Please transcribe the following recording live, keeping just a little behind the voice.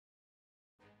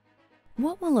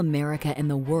What will America and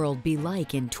the world be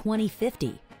like in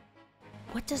 2050?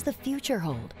 What does the future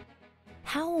hold?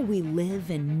 How will we live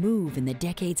and move in the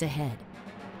decades ahead?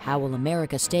 How will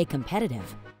America stay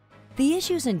competitive? The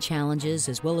issues and challenges,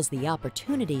 as well as the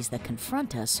opportunities that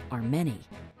confront us, are many.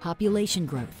 Population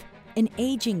growth, an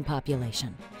aging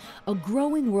population, a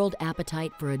growing world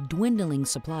appetite for a dwindling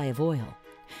supply of oil,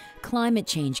 climate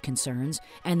change concerns,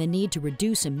 and the need to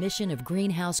reduce emission of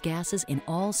greenhouse gases in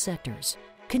all sectors,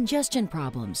 congestion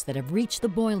problems that have reached the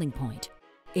boiling point.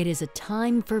 It is a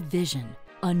time for vision,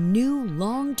 a new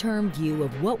long-term view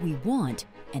of what we want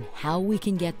and how we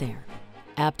can get there.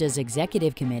 APTA's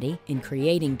Executive Committee, in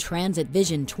creating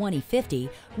TransitVision 2050,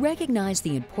 recognized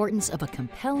the importance of a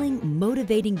compelling,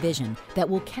 motivating vision that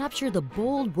will capture the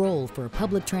bold role for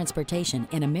public transportation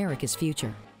in America's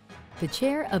future. The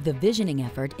chair of the visioning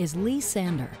effort is Lee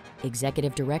Sander,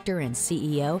 Executive Director and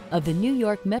CEO of the New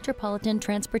York Metropolitan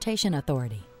Transportation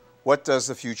Authority. What does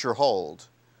the future hold?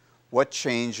 What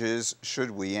changes should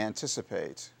we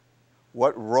anticipate?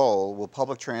 What role will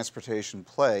public transportation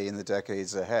play in the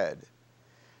decades ahead?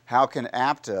 How can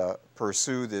APTA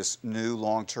pursue this new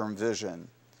long-term vision?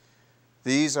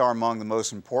 These are among the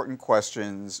most important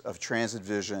questions of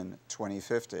TransitVision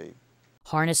 2050.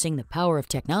 Harnessing the power of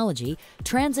technology,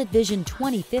 TransitVision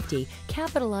 2050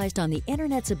 capitalized on the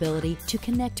Internet's ability to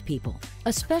connect people.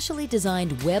 A specially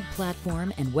designed web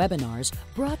platform and webinars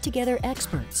brought together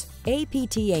experts,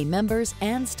 APTA members,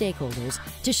 and stakeholders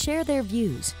to share their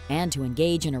views and to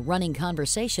engage in a running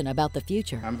conversation about the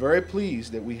future. I'm very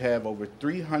pleased that we have over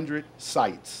 300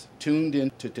 sites tuned in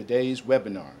to today's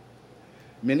webinar.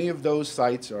 Many of those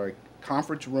sites are a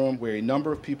conference room where a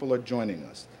number of people are joining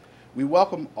us. We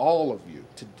welcome all of you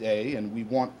today, and we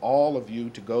want all of you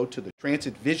to go to the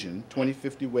TransitVision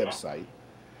 2050 website,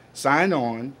 sign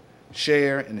on,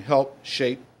 share, and help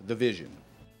shape the vision.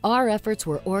 Our efforts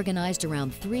were organized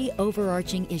around three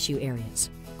overarching issue areas: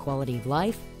 quality of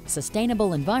life,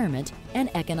 sustainable environment, and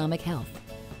economic health.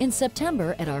 In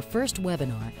September, at our first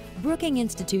webinar, Brookings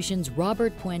Institution's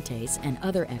Robert Puentes and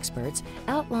other experts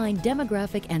outlined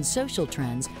demographic and social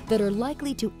trends that are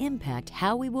likely to impact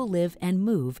how we will live and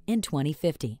move in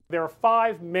 2050. There are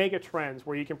 5 mega trends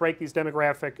where you can break these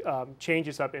demographic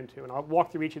changes up into, and I'll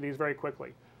walk through each of these very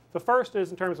quickly. The first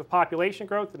is in terms of population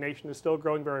growth. The nation is still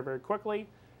growing very, very quickly.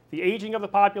 The aging of the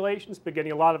population has been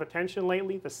getting a lot of attention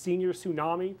lately. The senior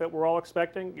tsunami that we're all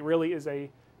expecting, it really is a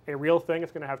real thing.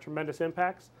 It's going to have tremendous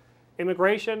impacts.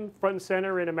 Immigration, front and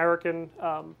center in American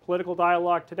political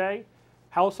dialogue today.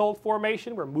 Household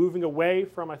formation, we're moving away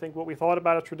from, I think, what we thought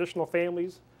about as traditional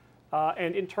families.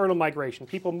 And internal migration,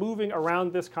 people moving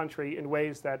around this country in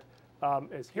ways that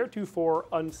is heretofore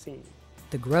unseen.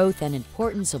 The growth and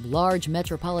importance of large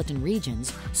metropolitan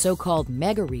regions, so-called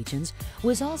mega regions,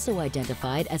 was also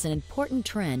identified as an important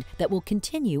trend that will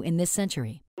continue in this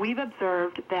century. We've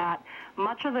observed that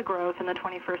much of the growth in the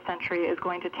 21st century is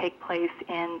going to take place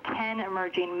in 10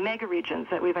 emerging megaregions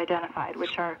that we've identified,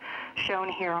 which are shown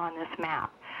here on this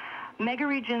map.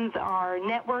 Megaregions are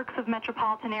networks of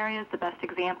metropolitan areas, the best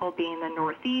example being the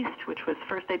Northeast, which was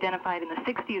first identified in the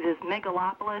 60s as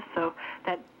megalopolis, so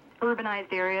that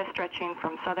urbanized area stretching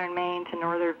from southern Maine to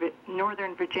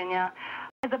northern Virginia.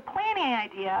 As a planning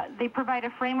idea, they provide a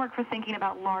framework for thinking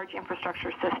about large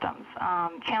infrastructure systems,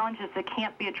 challenges that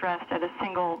can't be addressed at a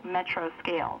single metro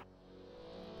scale.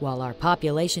 While our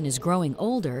population is growing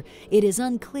older, it is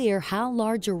unclear how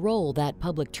large a role that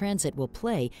public transit will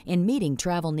play in meeting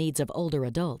travel needs of older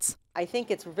adults. I think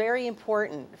it's very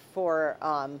important for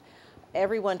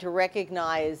everyone to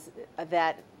recognize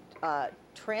that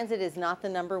transit is not the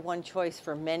 #1 choice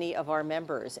for many of our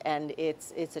members, and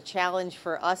it's a challenge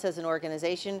for us as an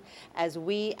organization, as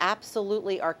we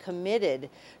absolutely are committed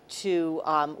to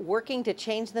working to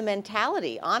change the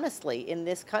mentality, honestly, in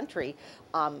this country,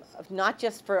 not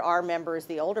just for our members,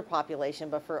 the older population,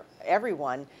 but for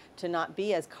everyone, to not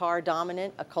be as car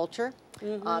dominant a culture.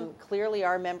 Clearly,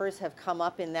 our members have come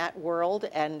up in that world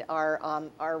and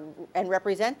and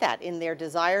represent that in their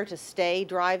desire to stay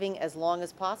driving as long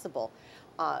as possible.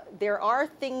 There are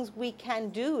things we can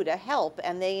do to help,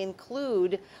 and they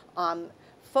include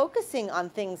focusing on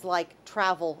things like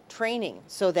travel training,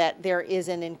 so that there is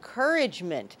an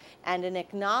encouragement and an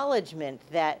acknowledgement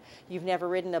that you've never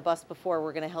ridden a bus before,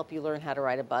 we're going to help you learn how to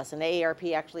ride a bus. And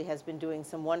AARP actually has been doing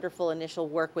some wonderful initial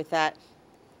work with that,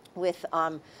 with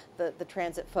the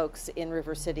transit folks in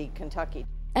River City, Kentucky.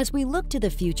 As we look to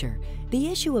the future, the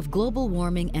issue of global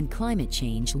warming and climate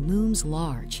change looms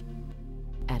large.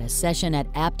 At a session at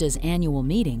APTA's annual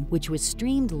meeting, which was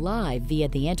streamed live via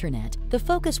the internet, the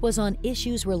focus was on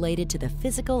issues related to the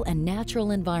physical and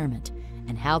natural environment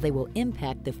and how they will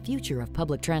impact the future of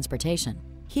public transportation.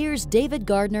 Here's David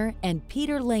Gardner and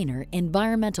Peter Lehner,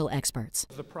 environmental experts.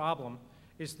 The problem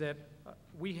is that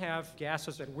we have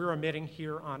gases that we're emitting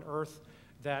here on Earth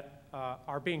that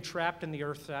are being trapped in the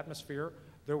Earth's atmosphere.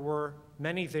 There were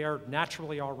many there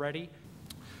naturally already.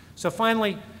 So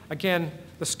finally, again,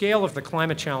 the scale of the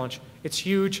climate challenge, it's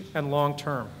huge and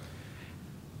long-term.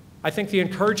 I think the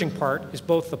encouraging part is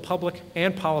both the public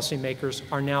and policymakers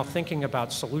are now thinking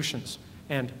about solutions,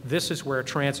 and this is where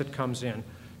transit comes in.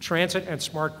 Transit and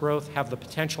smart growth have the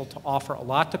potential to offer a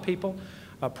lot to people.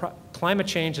 Climate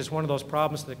change is one of those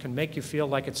problems that can make you feel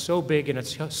like it's so big and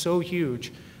it's so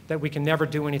huge that we can never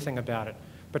do anything about it.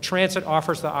 But transit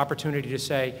offers the opportunity to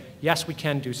say, yes, we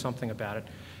can do something about it.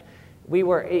 We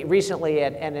were recently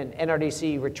at an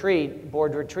NRDC retreat,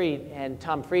 board retreat, and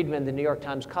Tom Friedman, the New York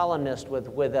Times columnist, was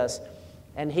with us,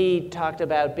 and he talked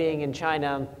about being in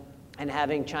China and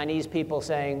having Chinese people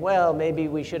saying, well, maybe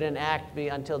we shouldn't act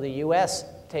until the US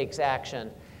takes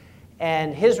action.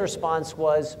 And his response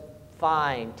was,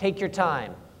 fine, take your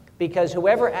time, because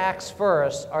whoever acts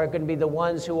first are going to be the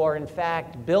ones who are in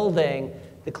fact building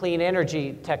the clean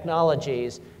energy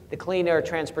technologies, the clean air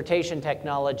transportation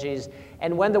technologies,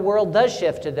 and when the world does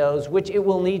shift to those, which it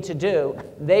will need to do,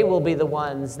 they will be the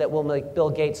ones that will make Bill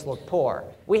Gates look poor.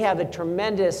 We have a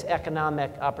tremendous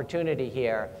economic opportunity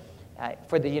here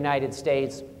for the United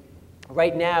States.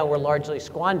 Right now, we're largely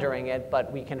squandering it,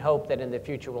 but we can hope that in the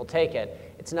future we'll take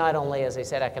it. It's not only, as I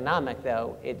said, economic,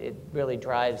 though, it really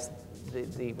drives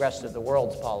the rest of the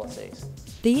world's policies.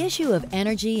 The issue of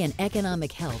energy and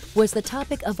economic health was the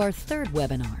topic of our third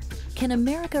webinar. Can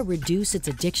America reduce its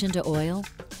addiction to oil?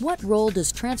 What role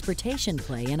does transportation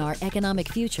play in our economic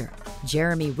future?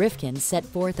 Jeremy Rifkin set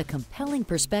forth a compelling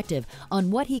perspective on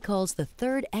what he calls the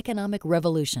third economic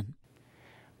revolution.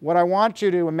 What I want you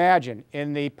to imagine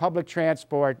in the public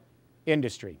transport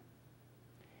industry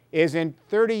is in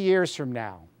 30 years from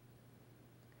now,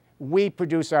 we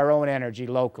produce our own energy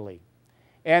locally.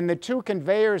 And the two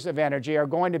conveyors of energy are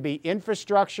going to be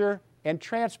infrastructure and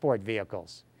transport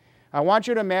vehicles. I want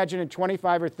you to imagine in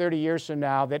 25 or 30 years from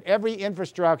now that every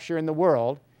infrastructure in the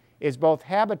world is both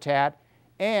habitat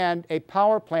and a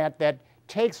power plant that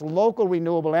takes local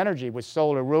renewable energy with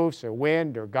solar roofs or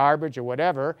wind or garbage or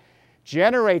whatever,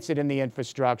 generates it in the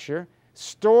infrastructure,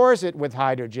 stores it with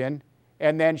hydrogen,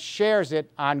 and then shares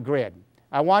it on grid.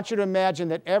 I want you to imagine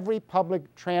that every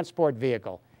public transport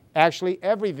vehicle, actually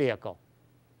every vehicle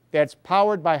that's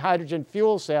powered by hydrogen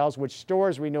fuel cells, which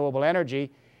stores renewable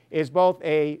energy, is both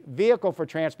a vehicle for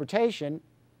transportation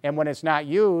and, when it's not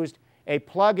used, a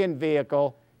plug-in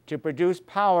vehicle to produce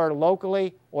power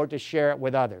locally or to share it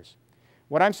with others.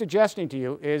 What I'm suggesting to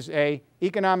you is an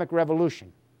economic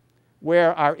revolution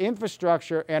where our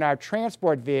infrastructure and our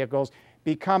transport vehicles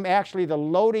become actually the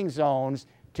loading zones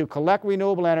to collect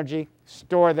renewable energy,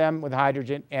 store them with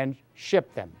hydrogen, and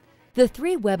ship them. The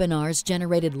three webinars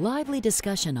generated lively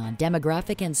discussion on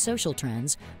demographic and social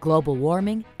trends, global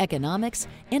warming, economics,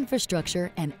 infrastructure,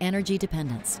 and energy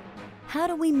dependence. How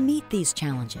do we meet these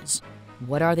challenges?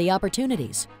 What are the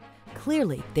opportunities?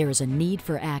 Clearly, there is a need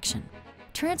for action.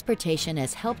 Transportation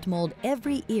has helped mold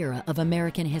every era of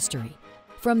American history,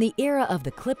 from the era of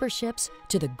the clipper ships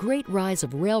to the great rise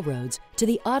of railroads to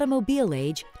the automobile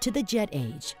age to the jet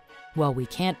age. While we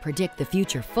can't predict the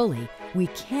future fully, we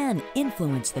can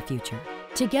influence the future.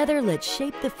 Together, let's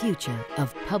shape the future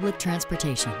of public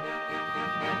transportation.